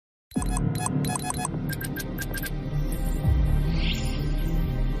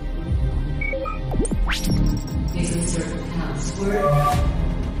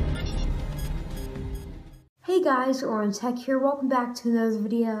Hey guys, IrwinTech here. Welcome back to another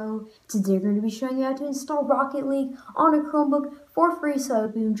video. Today we're going to be showing you how to install Rocket League on a Chromebook for free, so I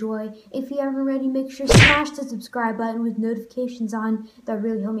hope you enjoy. If you haven't already, make sure to smash the subscribe button with notifications on. That would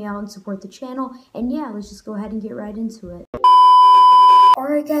really help me out and support the channel. And yeah, let's just go ahead and get right into it.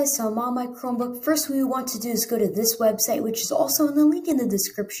 Alright guys, so I'm on my Chromebook. First what we want to do is go to this website, which is also in the link in the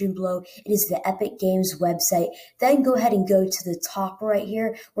description below. It is the Epic Games website. Then go ahead and go to the top right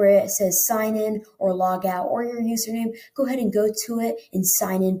here where it says sign in or log out or your username. Go ahead and go to it and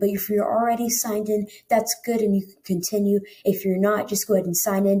sign in. But if you're already signed in, that's good and you can continue. If you're not, just go ahead and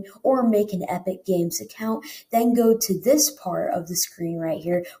sign in or make an Epic Games account. Then go to this part of the screen right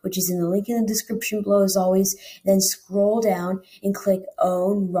here, which is in the link in the description below as always. Then scroll down and click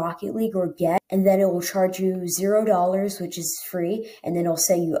Own Rocket League or Get, and then it will charge you $0, which is free, and then it'll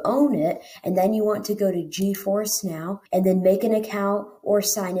say you own it, and then you want to go to GeForce Now, and then make an account or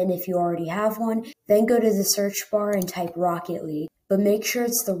sign in if you already have one. Then go to the search bar and type Rocket League. But make sure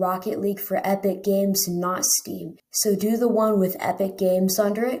it's the Rocket League for Epic Games, not Steam. So do the one with Epic Games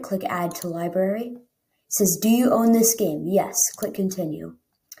under it, click Add to Library. It says, do you own this game? Yes, click Continue.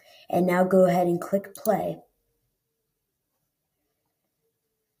 And now go ahead and click Play.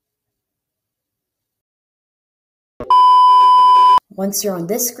 Once you're on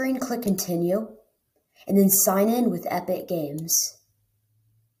this screen, click Continue, and then sign in with Epic Games.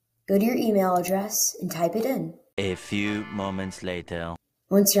 Go to your email address and type it in. A few moments later.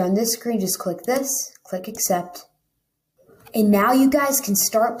 Once you're on this screen, just click this, click Accept. And now you guys can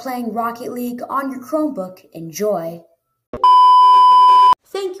start playing Rocket League on your Chromebook. Enjoy!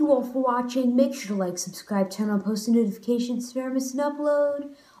 Thank you all for watching. Make sure to like, subscribe, turn on post notifications so you never miss an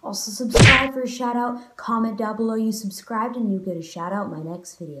upload. Also subscribe for a shout out. Comment down below you subscribed and you'll get a shout out in my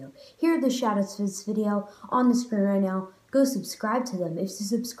next video. Here are the shout outs for this video on the screen right now. Go subscribe to them. If you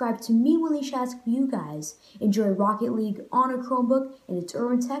subscribe to me, we'll each ask for you guys. Enjoy Rocket League on a Chromebook, and it's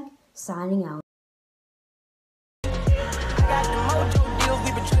IrwinTech signing out. Got the mojo deals,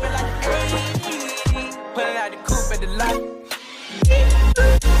 we been tripping like the 80s. Pulling out the coupe at the lot.